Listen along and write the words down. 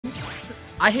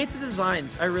I hate the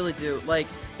designs. I really do. Like,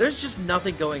 there's just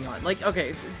nothing going on. Like,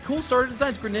 okay, cool starter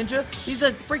designs. Greninja, he's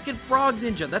a freaking frog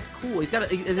ninja. That's cool. He's got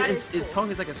his tongue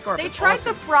is like a scarf. They That's tried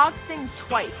awesome. the frog thing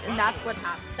twice, and that's what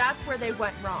happened. That's where they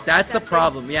went wrong. That's the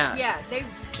problem. Yeah. Yeah, they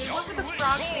went with the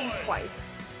frog thing twice.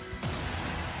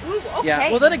 Ooh, okay. Yeah.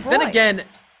 Well, then again,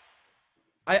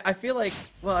 I feel like,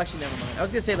 well, actually, never mind. I was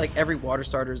gonna say like every water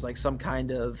starter is like some kind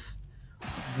of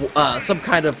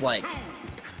like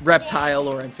reptile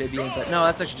or amphibian, but no,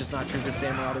 that's actually just not true because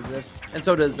Samurott exists, and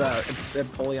so does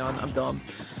Empoleon. I'm dumb.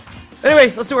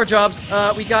 Anyway, let's do our jobs.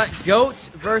 We got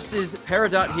Goat versus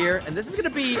Peridot here, and this is going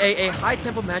to be a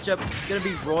high-tempo matchup. It's going to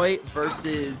be Roy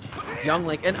versus Young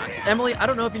Link. And Emily, I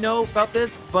don't know if you know about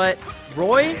this, but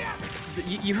Roy,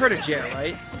 you heard of Jer,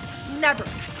 right? Never.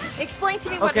 Explain to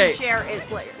me what a Jer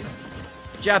is later.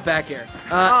 Jab back air.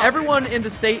 Everyone in the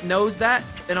state knows that,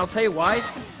 and I'll tell you why.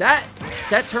 That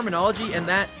terminology and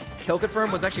that kill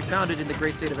confirm was actually founded in the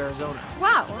great state of Arizona.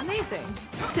 Wow, amazing.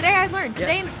 Today I learned.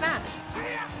 Today in Smash.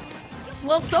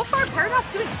 Well, so far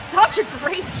Peridot's doing such a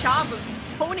great job of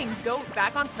zoning Goat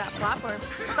back onto that platform.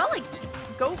 Felt like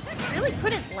Goat really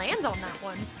couldn't land on that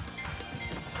one.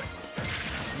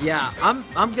 Yeah,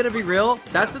 I'm gonna be real.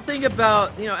 That's the thing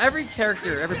about, you know, every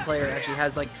character, every player actually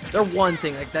has like their one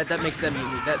thing like that makes them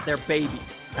unique, that their baby,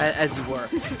 as you were.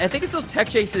 And I think it's those tech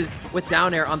chases with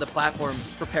down air on the platform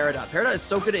for Peridot. Peridot is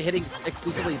so good at hitting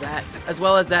exclusively that, as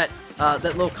well as that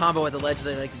little combo at the ledge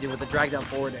they like to do with the drag down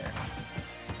forward air.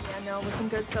 Yeah, no, looking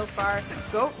good so far.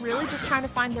 Goat really just trying to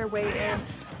find their way in.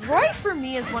 Roy, for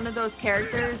me, is one of those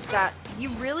characters that you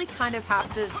really kind of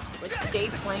have to like stay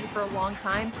playing for a long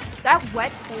time. That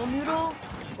wet pool noodle,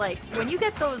 like when you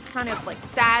get those kind of like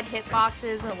sad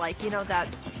hitboxes, or like, you know, that,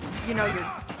 you know, your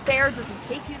fair doesn't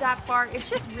take you that far,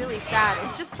 it's just really sad.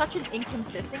 It's just such an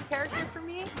inconsistent character for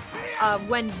me.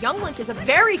 When Young Link is a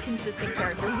very consistent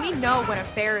character, we know when a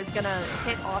fair is gonna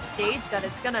hit off stage that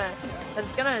it's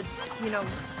gonna, you know,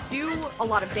 do a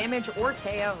lot of damage or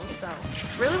KO. So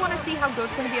really want to see how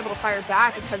Goat's going to be able to fire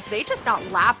back, because they just got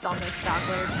lapped on this stock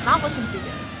wave. It's not looking too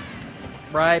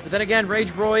good. Right, but then again,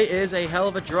 Rage Roy is a hell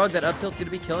of a drug that up tilt's going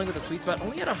to be killing with a sweet spot,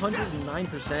 only at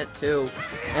 109% too.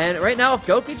 And right now, if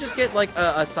Goat could just get like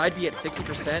a side B at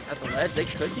 60% at the ledge, they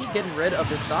could be getting rid of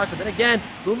this stock. But then again,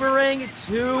 Boomerang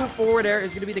 2 forward air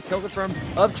is going to be the kill confirm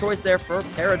of choice there for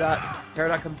Peridot.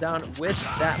 Peridot comes down with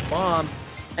that bomb.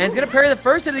 And it's going to parry the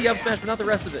first hit of the up smash, but not the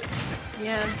rest of it.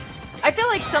 Yeah. I feel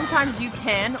like sometimes you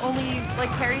can only like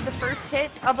parry the first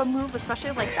hit of a move,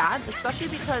 especially like that, especially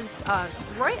because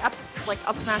Roy up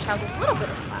smash has a little bit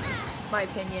of that, in my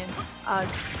opinion.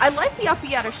 I like the up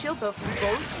B out of shield though from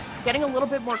Goat. Getting a little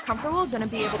bit more comfortable, gonna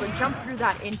be able to jump through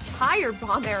that entire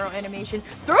bomb arrow animation.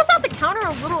 Throws out the counter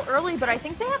a little early, but I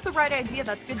think they have the right idea.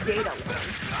 That's good data.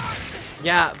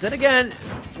 Yeah, then again,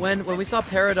 when we saw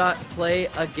Peridot play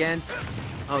against,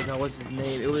 oh no, what's his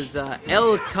name? It was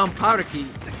El Camparki.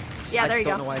 Yeah, there you go.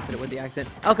 I don't know why I said it with the accent.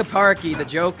 El Camparki, the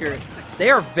Joker. They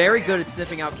are very good at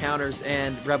sniffing out counters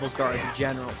and Rebels guards in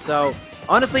general. So,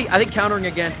 honestly, I think countering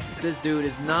against this dude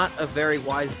is not a very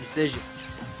wise decision.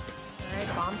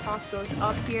 Alright, bomb toss goes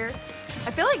up here.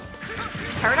 I feel like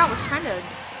Peridot was trying to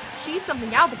cheese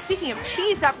something out, but speaking of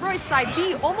cheese, that right side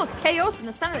B almost KOs from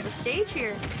the center of the stage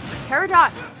here.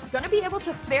 Peridot gonna be able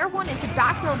to fair one into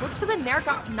back row, looks for the Nair,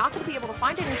 not gonna be able to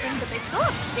find anything, but they still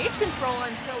have stage control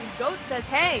until Goat says,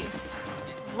 hey,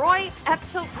 Roy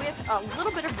F-tilt with a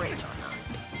little bit of rage on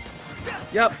that.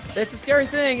 Yep, it's a scary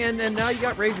thing, and now you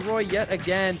got Rage Roy yet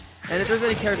again. And if there's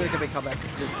any character that can make comebacks,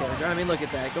 it's this character. I mean, look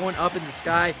at that. Going up in the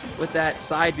sky with that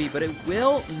side B, but it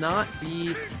will not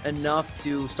be enough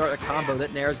to start a combo.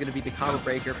 That Nair is going to be the combo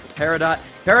breaker for Peridot.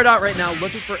 Peridot right now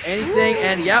looking for anything,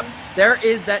 and yep, there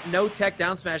is that no-tech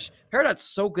down smash. Peridot's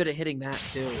so good at hitting that,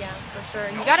 too. Yeah, for sure.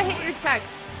 You got to hit your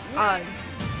techs.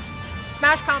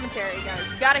 Smash commentary,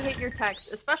 guys. You got to hit your techs,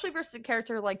 especially versus a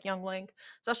character like Young Link,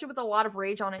 especially with a lot of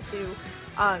rage on it, too.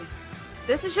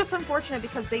 This is just unfortunate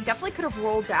because they definitely could have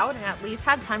rolled out and at least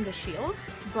had time to shield,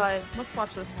 but let's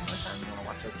watch this one more time. You want to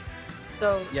watch this?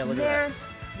 So, yeah, look at that.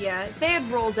 Yeah, if they had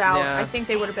rolled out, I think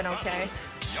they would have been okay.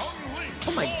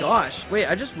 Oh my gosh. Wait,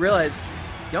 I just realized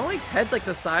Young Link's head's like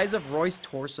the size of Roy's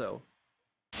torso.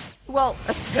 Well,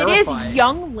 that's terrifying. It is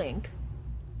Young Link.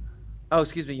 Oh,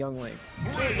 excuse me, Young Link.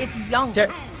 It's Young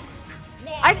Link.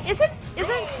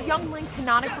 Isn't Young Link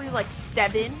canonically like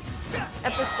 7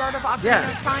 at the start of Ocarina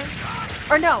of Time?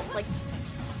 Or no, like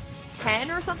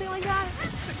 10 or something like that?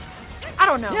 I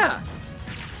don't know. Yeah.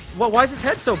 Well, why is his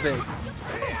head so big?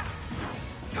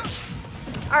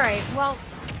 Alright, well,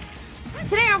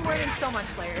 Today I'm learning so much,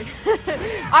 Laird.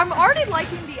 I'm already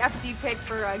liking the FD pick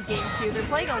for game 2. They're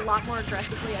playing a lot more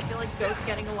aggressively. I feel like Goat's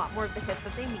getting a lot more of the hits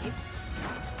that they need.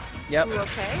 Yep. Ooh,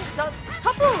 okay, so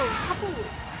couple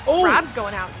grabs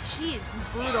going out. Jeez,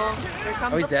 brutal. There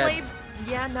comes he's the dead. flame.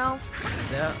 Yeah, no.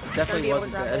 Yeah, definitely be able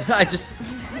wasn't to grab dead.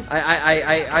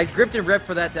 it. I gripped and ripped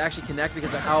for that to actually connect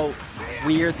because of how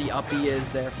weird the uppie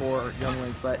is there for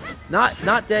Younglings, but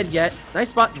not dead yet. Nice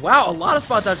spot. Wow, a lot of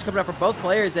spot dodges coming out for both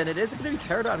players, and it is going to be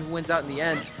Peridot who wins out in the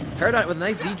end. Peridot with a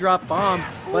nice Z-drop bomb,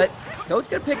 but Goat's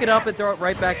going to pick it up and throw it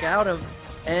right back out of,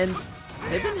 and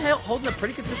they've been holding a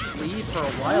pretty consistent lead for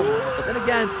a while now, but then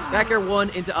again, back air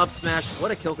 1 into up smash. What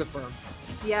a kill confirm.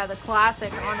 Yeah, the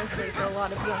classic, honestly, for a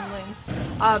lot of younglings.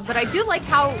 But I do like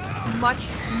how much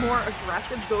more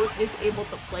aggressive Goat is able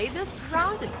to play this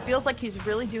round. It feels like he's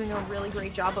really doing a really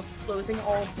great job of closing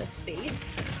all of the space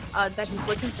that he's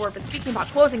looking for. But speaking about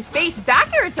closing space,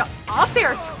 back air to up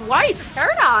air twice.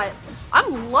 Peridot,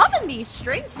 I'm loving these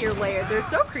strings here, Laird. They're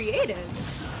so creative.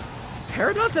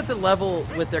 Peridot's at the level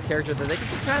with their character that they can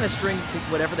just kind of string to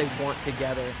whatever they want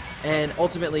together, and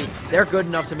ultimately they're good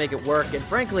enough to make it work. And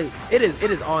frankly, it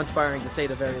is awe-inspiring to say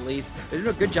the very least. They're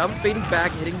doing a good job of fading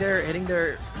back, hitting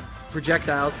their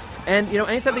projectiles, and you know,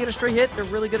 anytime they get a straight hit, they're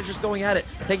really good at just going at it,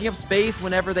 taking up space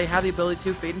whenever they have the ability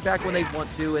to, fading back when they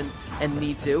want to and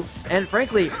need to. And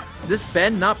frankly, this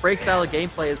bend not break style of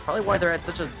gameplay is probably why they're at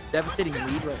such a devastating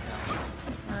lead right now.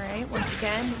 Once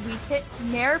again, weak hit.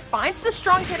 Nair finds the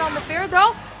strong hit on the fair,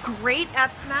 though. Great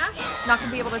F smash. Not going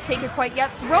to be able to take it quite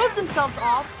yet. Throws themselves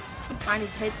off. Trying to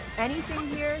hit anything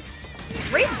here.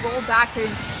 Great roll back to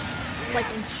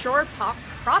ensure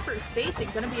proper spacing.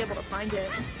 Going to be able to find it.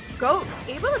 Goat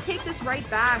able to take this right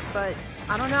back, but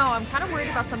I don't know. I'm kind of worried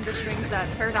about some of the strings that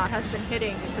Peridot has been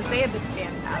hitting because they have been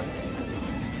fantastic.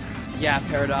 Yeah,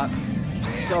 Peridot,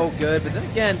 so good. But then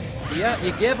again, yeah,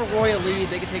 you give a Roy a lead,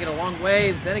 they can take it a long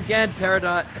way. Then again,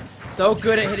 Peridot, so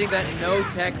good at hitting that no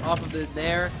tech off of the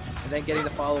Nair and then getting the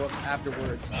follow-ups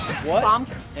afterwards. What? Bomb.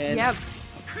 And yep.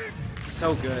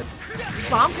 So good.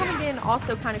 Bomb coming in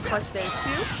also kind of clutch there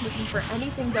too. Looking for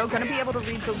anything though. Gonna be able to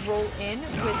read the roll in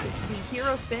with the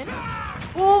hero spin.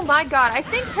 Oh my god. I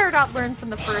think Peridot learned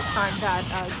from the first time that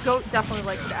Goat definitely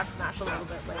likes to F smash a little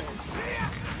bit later.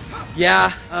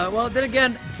 Yeah, well, then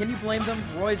again, can you blame them?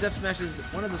 Roy's F smash is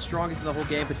one of the strongest in the whole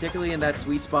game, particularly in that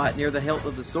sweet spot near the hilt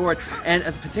of the sword, and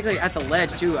particularly at the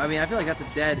ledge, too. I mean, I feel like that's a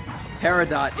dead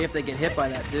Peridot if they get hit by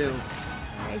that, too.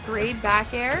 Alright, great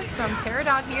back air from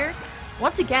Peridot here.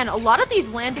 Once again, a lot of these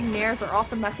landing nairs are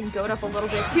also messing Goat up a little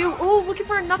bit, too. Oh, looking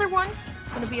for another one.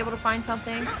 Gonna be able to find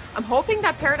something. I'm hoping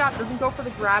that Peridot doesn't go for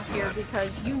the grab here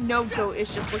because you know Goat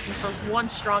is just looking for one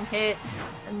strong hit.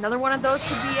 Another one of those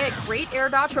could be it. Great air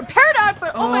dodge from Peridot,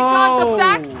 but oh my god, the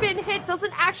backspin hit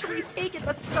doesn't actually take it.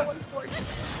 That's so unfortunate.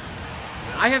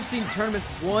 I have seen tournaments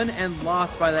won and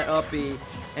lost by that up B,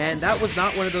 and that was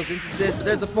not one of those instances, but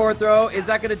there's the forward throw. Is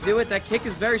that going to do it? That kick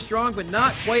is very strong, but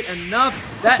not quite enough.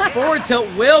 That forward tilt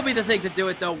will be the thing to do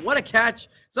it, though. What a catch.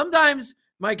 Sometimes,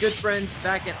 my good friends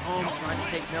back at home trying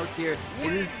to take notes here,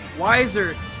 it is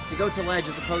wiser to go to ledge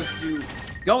as opposed to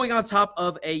going on top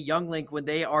of a young Link when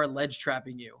they are ledge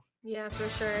trapping you. Yeah, for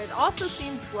sure. It also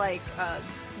seemed like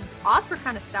odds were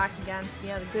kind of stacked against,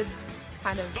 the good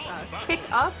kind of kick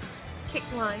up, kick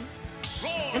line.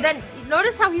 And then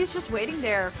notice how he's just waiting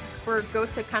there for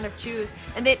Goat to kind of choose.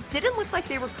 And it didn't look like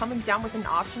they were coming down with an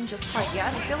option just quite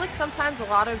yet. I feel like sometimes a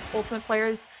lot of Ultimate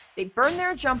players, they burn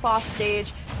their jump off stage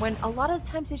when a lot of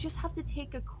times they just have to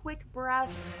take a quick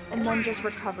breath and then just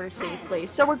recover safely.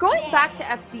 So we're going back to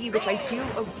FD, which I do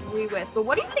agree with. But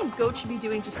what do you think Goat should be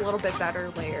doing just a little bit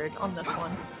better layered on this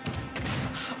one?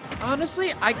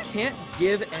 Honestly, I can't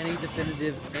give any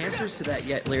definitive answers to that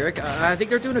yet, Lyric. I think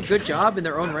they're doing a good job in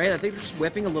their own right. I think they're just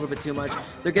whiffing a little bit too much.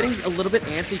 They're getting a little bit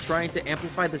antsy trying to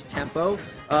amplify this tempo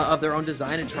of their own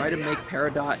design and try to make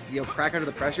Peridot, crack under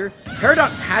the pressure. Peridot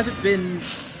hasn't been...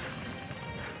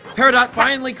 Peridot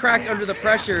finally cracked under the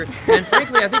pressure, and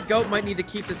frankly, I think Goat might need to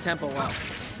keep this tempo up.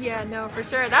 Yeah, no, for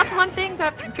sure. That's one thing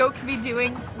that Goat can be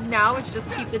doing now is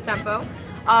just keep the tempo.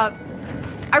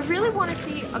 I really want to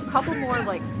see a couple more,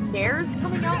 nairs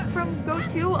coming out from Goat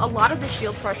too. A lot of the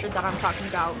shield pressure that I'm talking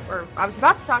about, or I was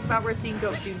about to talk about, we're seeing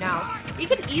Goat do now. He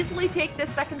can easily take this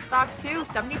second stock too,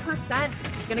 70%.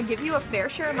 Gonna give you a fair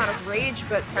share amount of rage,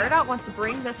 but Peridot wants to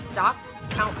bring this stock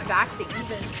count back to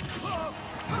even.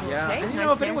 Yeah, Okay, and you nice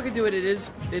know, if there. anyone can do it, it is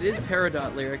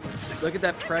Peridot, Lyric. Look at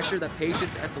that pressure, that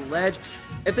patience at the ledge.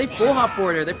 If they full hop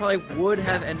forward there, they probably would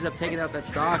have ended up taking out that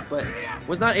stock, but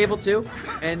was not able to.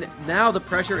 And now the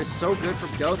pressure is so good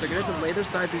from Goat. They're going to delay their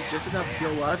side piece just enough to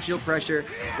deal a lot of shield pressure.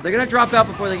 But they're going to drop out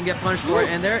before they can get punished for it.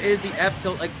 And there is the F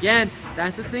tilt again.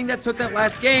 That's the thing that took that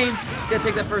last game. He's going to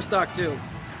take that first stock too.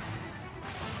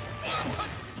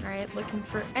 All right, looking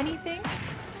for anything.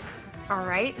 All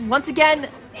right, once again,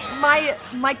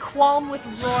 my qualm with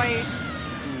Roy.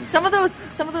 Some of those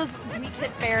weak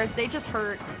hit fairs, they just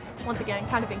hurt. Once again,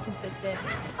 kind of inconsistent.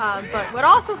 But what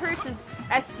also hurts is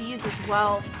SDs as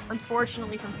well.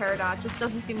 Unfortunately, from Peridot, just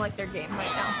doesn't seem like their game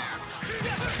right now.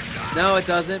 No, it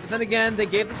doesn't. But then again, they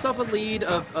gave themselves a lead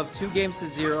of 2 games to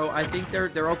 0. I think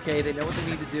they're okay. They know what they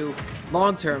need to do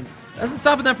long term. Doesn't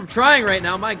stop them from trying right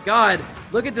now. My God,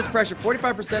 look at this pressure.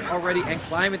 45% already and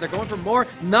climbing. They're going for more.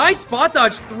 Nice spot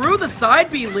dodge through the side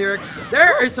B, Lyric.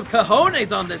 There is some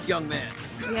cojones on this young man.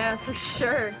 Yeah, for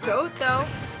sure. Goat, though,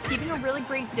 keeping a really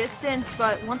great distance,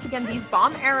 but once again, these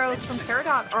bomb arrows from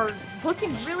Peridot are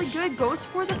looking really good. Goes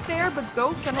for the fair, but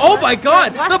Goat gonna Oh my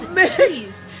God, the mix!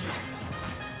 Jeez.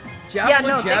 Jab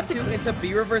 1, jab 2 into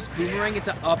B reverse boomerang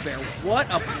into up air. What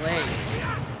a play.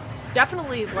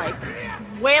 Definitely, like,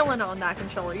 wailing on that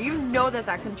controller. You know that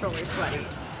controller's sweaty.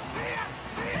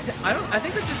 I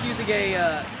think they're just using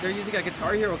a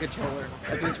Guitar Hero controller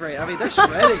at this rate. I mean, they're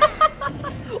shredding.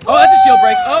 Oh, that's a shield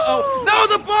break. Uh-oh. No,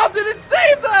 the bomb didn't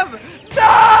save them!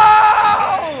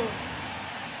 No!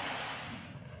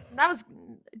 That was...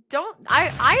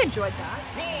 I enjoyed that.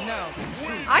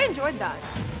 I enjoyed that.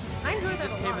 I enjoyed that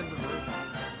Just a came lot. in the room.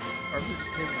 Or who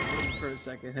just came in the room for a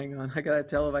second. Hang on. I gotta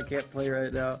tell him I can't play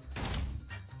right now.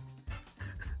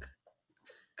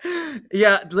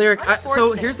 Yeah, Lyric. So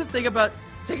Unfortunate. here's the thing about...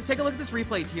 Take a look at this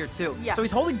replay here, too. Yeah. So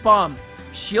he's holding bomb.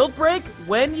 Shield break,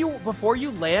 before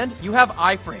you land, you have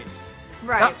iframes.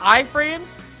 Right. The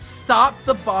iframes stop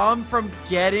the bomb from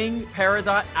getting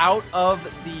Peridot out of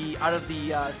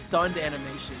the stunned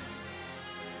animation,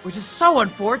 which is so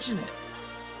unfortunate.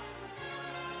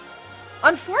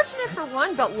 Unfortunate for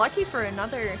one, but lucky for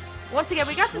another. Once again,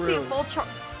 we got to see a True.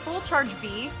 full charge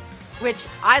B, which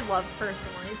I love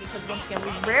personally because once again,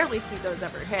 we rarely see those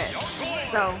ever hit.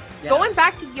 So Yeah. going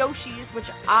back to Yoshi's, which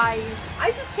I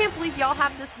just can't believe y'all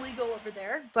have this legal over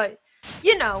there, but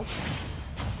you know,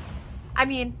 I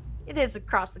mean, it is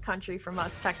across the country from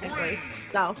us technically.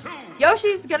 So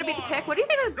Yoshi's gonna be the pick. What do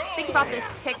you think about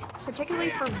this pick, particularly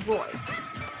for Roy?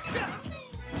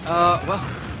 Well,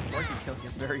 Roy can kill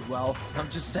him very well. I'm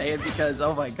just saying because,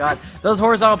 oh my God, those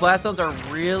horizontal blast zones are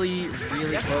really,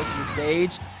 really close to the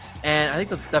stage. And I think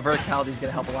that verticality is going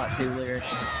to help a lot too, Lyric.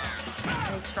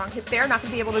 Very strong hit there, not going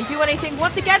to be able to do anything.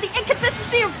 Once again, the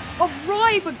inconsistency of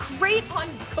Roy, but great on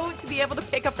Goat to be able to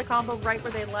pick up the combo right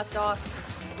where they left off.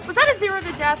 Was that a 0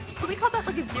 to death? Could we call that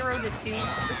like a 0 to 2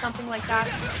 or something like that?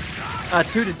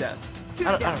 2 to death. 2 to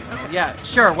I don't death. know. Yeah,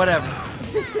 sure, whatever.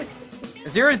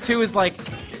 0 to 2 is like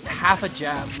half a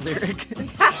jab, Lyric.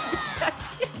 Half a jab.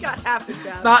 You got half a jab.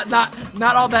 It's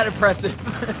not all that impressive.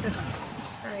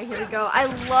 Alright, here we go. I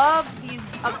love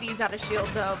these up-Bs out of shield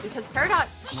though, because Peridot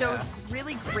shows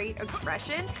really great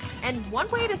aggression, and one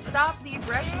way to stop the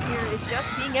aggression here is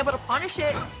just being able to punish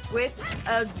it with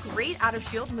a great out of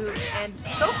shield move. And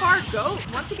so far, Goat,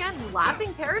 once again,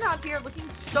 lapping Peridot here, looking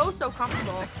so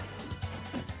comfortable.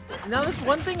 Now, there's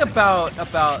one thing about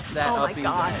that Oh my up B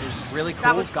God. that is really cool.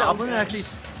 That was so Goblin good. actually,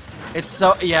 it's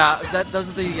so, yeah, those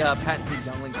are the patented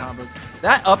Youngling combos.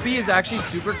 That up B is actually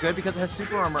super good because it has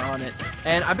super armor on it.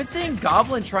 And I've been seeing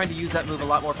Goblin trying to use that move a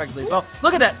lot more effectively as well.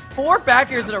 Look at that, 4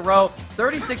 back airs in a row,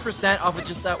 36% off of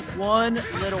just that one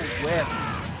little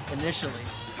whiff initially.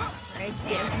 Right,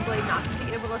 Dancing Blade not going to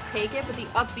be able to take it, but the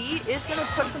up B is going to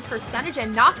put some percentage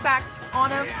and knockback on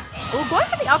him. Oh, going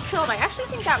for the up tilt, I actually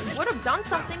think that would have done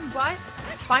something, but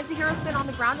finds the hero spin on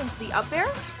the ground into the up air.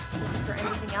 For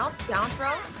anything else, down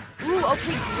throw. Ooh,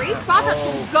 okay, great spot dodge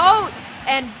from Goat.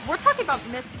 And we're talking about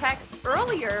missed techs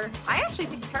earlier. I actually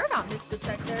think Peridot missed a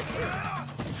tech there too.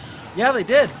 Yeah, they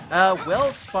did.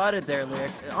 Well spotted there,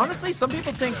 Lyric. Honestly, some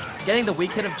people think getting the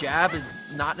weak hit of jab is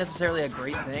not necessarily a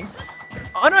great thing.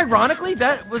 Unironically,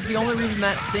 that was the only reason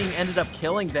that thing ended up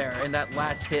killing there in that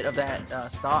last hit of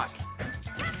that stock.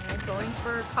 And going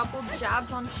for a couple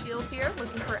jabs on shield here,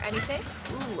 looking for anything.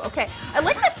 Ooh, okay. I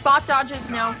like the spot dodges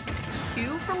now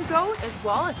too from Goat as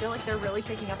well. I feel like they're really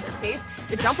picking up their pace.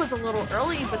 The jump was a little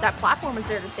early, but that platform was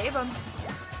there to save him.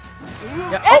 Ooh,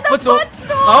 Yeah. and the footstool. footstool!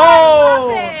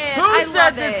 Oh! I Who love said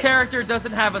it. this character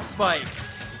doesn't have a spike?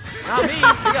 Not me. You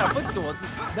got a footstool. It's the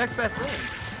next best thing.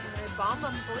 bomb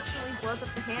unfortunately blows up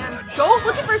the hands. Goat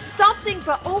looking for something,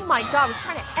 but oh my god, was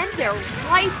trying to end their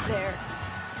life there.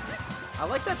 I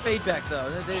like that fade back though.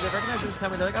 They recognize it was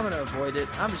coming. They're like, I'm gonna avoid it.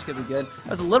 I'm just gonna be good. I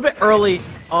was a little bit early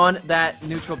on that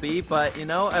neutral B, but you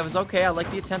know, it was okay. I like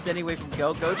the attempt anyway from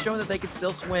Goat. Goat showing that they could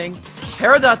still swing.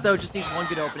 Peridot though just needs one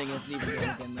good opening and it's an even game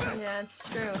again there. Yeah, it's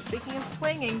true. Speaking of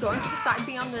swinging, going to the side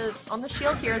B on the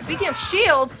shield here. And speaking of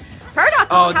shields, Peridot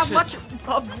doesn't have much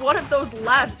of one of those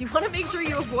left. You want to make sure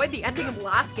you avoid the ending of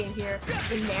last game here.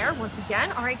 The Nair once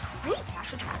again. All right, great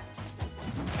dash attack.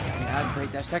 Yeah,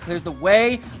 great dash attack clears the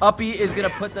way. Uppy is going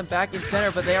to put them back in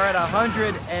center, but they are at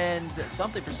 100 and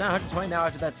something percent, 120 now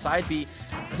after that side B.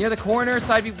 Near the corner,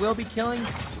 side B will be killing.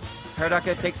 Peridot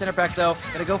going to take center back though.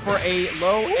 Going to go for a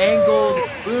low-angled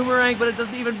boomerang, but it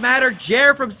doesn't even matter.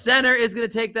 Jer from center is going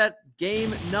to take that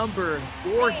game number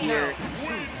 4 here.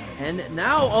 And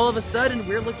now, all of a sudden,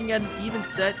 we're looking at an even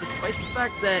set, despite the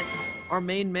fact that our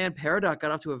main man, Peridot,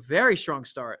 got off to a very strong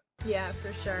start. Yeah,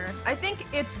 for sure. I think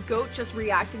it's Goat just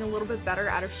reacting a little bit better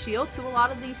out of shield to a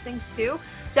lot of these things too.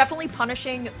 Definitely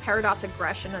punishing Peridot's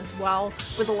aggression as well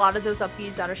with a lot of those up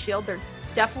Bs out of shield. They're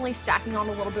definitely stacking on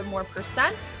a little bit more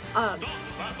percent.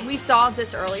 We saw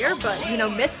this earlier, but you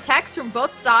know, missed techs from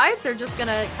both sides are just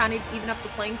gonna kind of even up the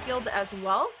playing field as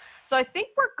well. So I think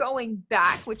we're going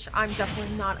back, which I'm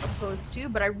definitely not opposed to,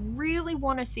 but I really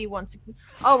want to see once.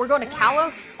 Oh, we're going to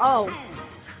Kalos? Oh,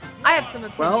 I have some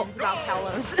opinions about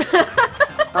Kalos.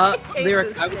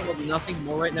 Lyric, I would love nothing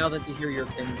more right now than to hear your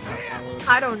opinions about Kalos.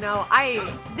 I don't know.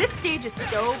 This stage is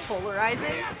so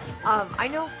polarizing. I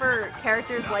know for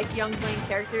characters like young playing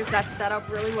characters that set up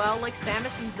really well, like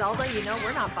Samus and Zelda, you know,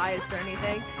 we're not biased or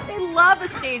anything. They love a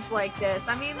stage like this.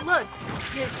 I mean, look,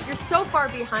 you're so far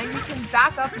behind, you can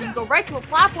back up and go right to a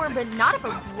platform, but not if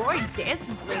a Roy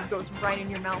dancing blade goes right in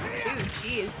your mouth too.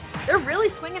 Jeez. They're really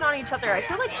swinging on each other. I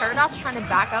feel like Peridot's trying to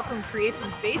back up and create some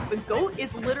space, but Goat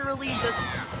is literally just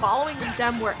following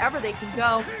them wherever they can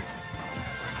go.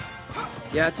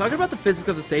 Yeah, talking about the physics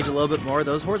of the stage a little bit more,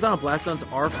 those horizontal blast zones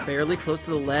are fairly close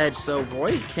to the ledge, so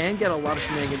Roy can get a lot of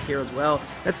shenanigans here as well.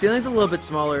 That ceiling's a little bit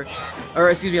smaller, or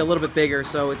excuse me, a little bit bigger,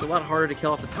 so it's a lot harder to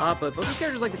kill off the top, but both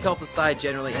characters like to kill off the side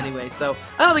generally anyway, so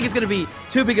I don't think it's going to be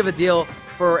too big of a deal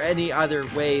for any either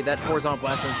way. That horizontal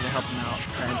blast zone's going to help them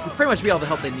out, and pretty much be all the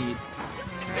help they need.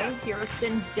 Alright, hero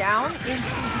spin down into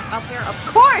the up air, of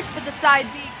course, but the side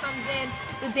B comes in.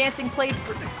 The dancing plate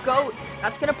for Goat.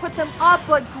 That's going to put them up,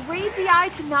 but great DI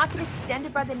to not get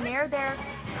extended by the Nair there.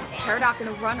 Peridot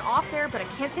going to run off there, but I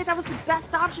can't say that was the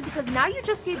best option because now you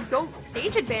just gave Goat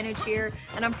stage advantage here,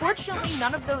 and unfortunately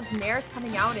none of those Nairs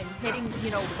coming out and hitting, you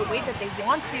know, the way that they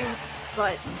want to,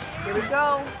 but here we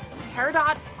go.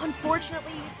 Peridot,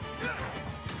 unfortunately,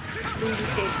 loses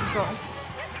stage control.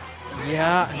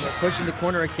 Yeah, and they're pushing the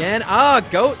corner again.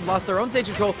 Goat lost their own stage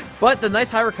control, but the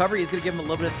nice high recovery is going to give them a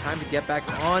little bit of time to get back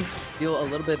on, deal a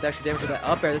little bit of extra damage with that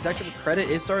up air. This actually credit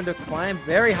is starting to climb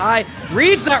very high.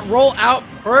 Reads that roll out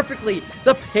perfectly.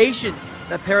 The patience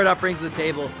that Peridot brings to the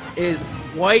table is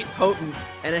quite potent,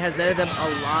 and it has netted them a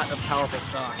lot of powerful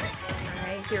stocks. All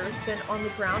right, hero spin on the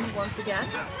ground once again.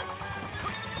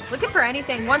 Looking for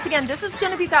anything. Once again, this is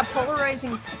going to be that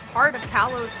polarizing part of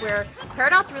Kalos where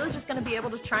Peridot's really just going to be able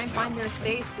to try and find their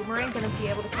space. Boomerang going to be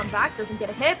able to come back, doesn't get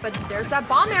a hit, but there's that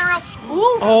bomb arrow.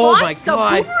 Ooh, oh my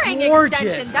God, the boomerang gorgeous.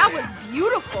 extension. That was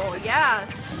beautiful, yeah.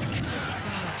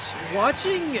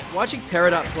 Watching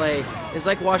Peridot play is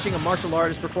like watching a martial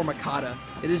artist perform a kata.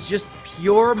 It is just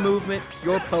pure movement,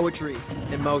 pure poetry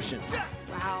in motion.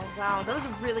 Wow, that was a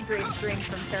really great string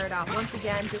from Peridot. Once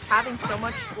again, just having so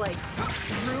much, like,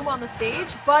 room on the stage,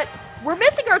 but we're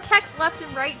missing our techs left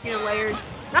and right here, Laird.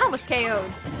 That almost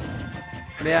KO'd.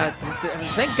 Yeah,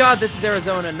 thank God this is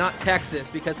Arizona, not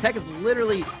Texas, because tech is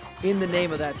literally in the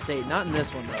name of that state, not in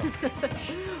this one, though.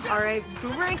 All right,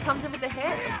 Boomerang comes in with a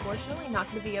hit. Unfortunately, not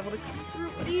going to be able to come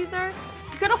through either.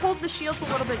 Gonna hold the shields a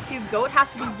little bit too. Goat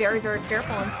has to be very, very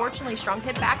careful. Unfortunately, strong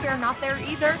hit back air not there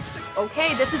either.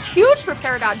 Okay, this is huge for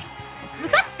Peridot.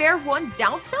 Was that fair one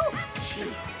down tilt?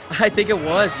 Jeez. I think it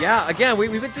was, yeah. Again,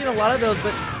 we've been seeing a lot of those,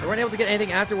 but they weren't able to get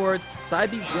anything afterwards. Side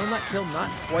B will not kill,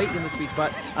 not quite in the sweet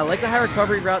spot. I like the high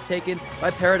recovery route taken by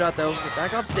Peridot, though. Get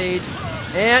back off stage.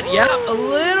 And, yeah, a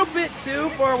little bit too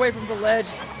far away from the ledge.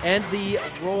 And the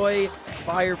Roy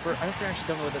fire for, I actually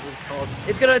don't know what that was called.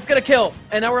 It's gonna kill.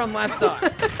 And now we're on last stock.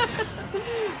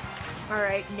 All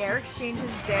right, Nair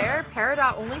exchanges there.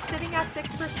 Peridot only sitting at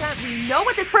 6%. We know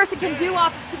what this person can do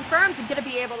off of confirms and gonna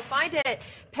be able to find it.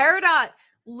 Peridot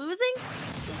losing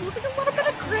a little bit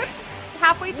of grip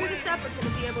halfway through the set, but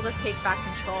gonna be able to take back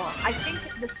control. I think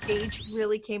the stage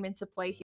really came into play here.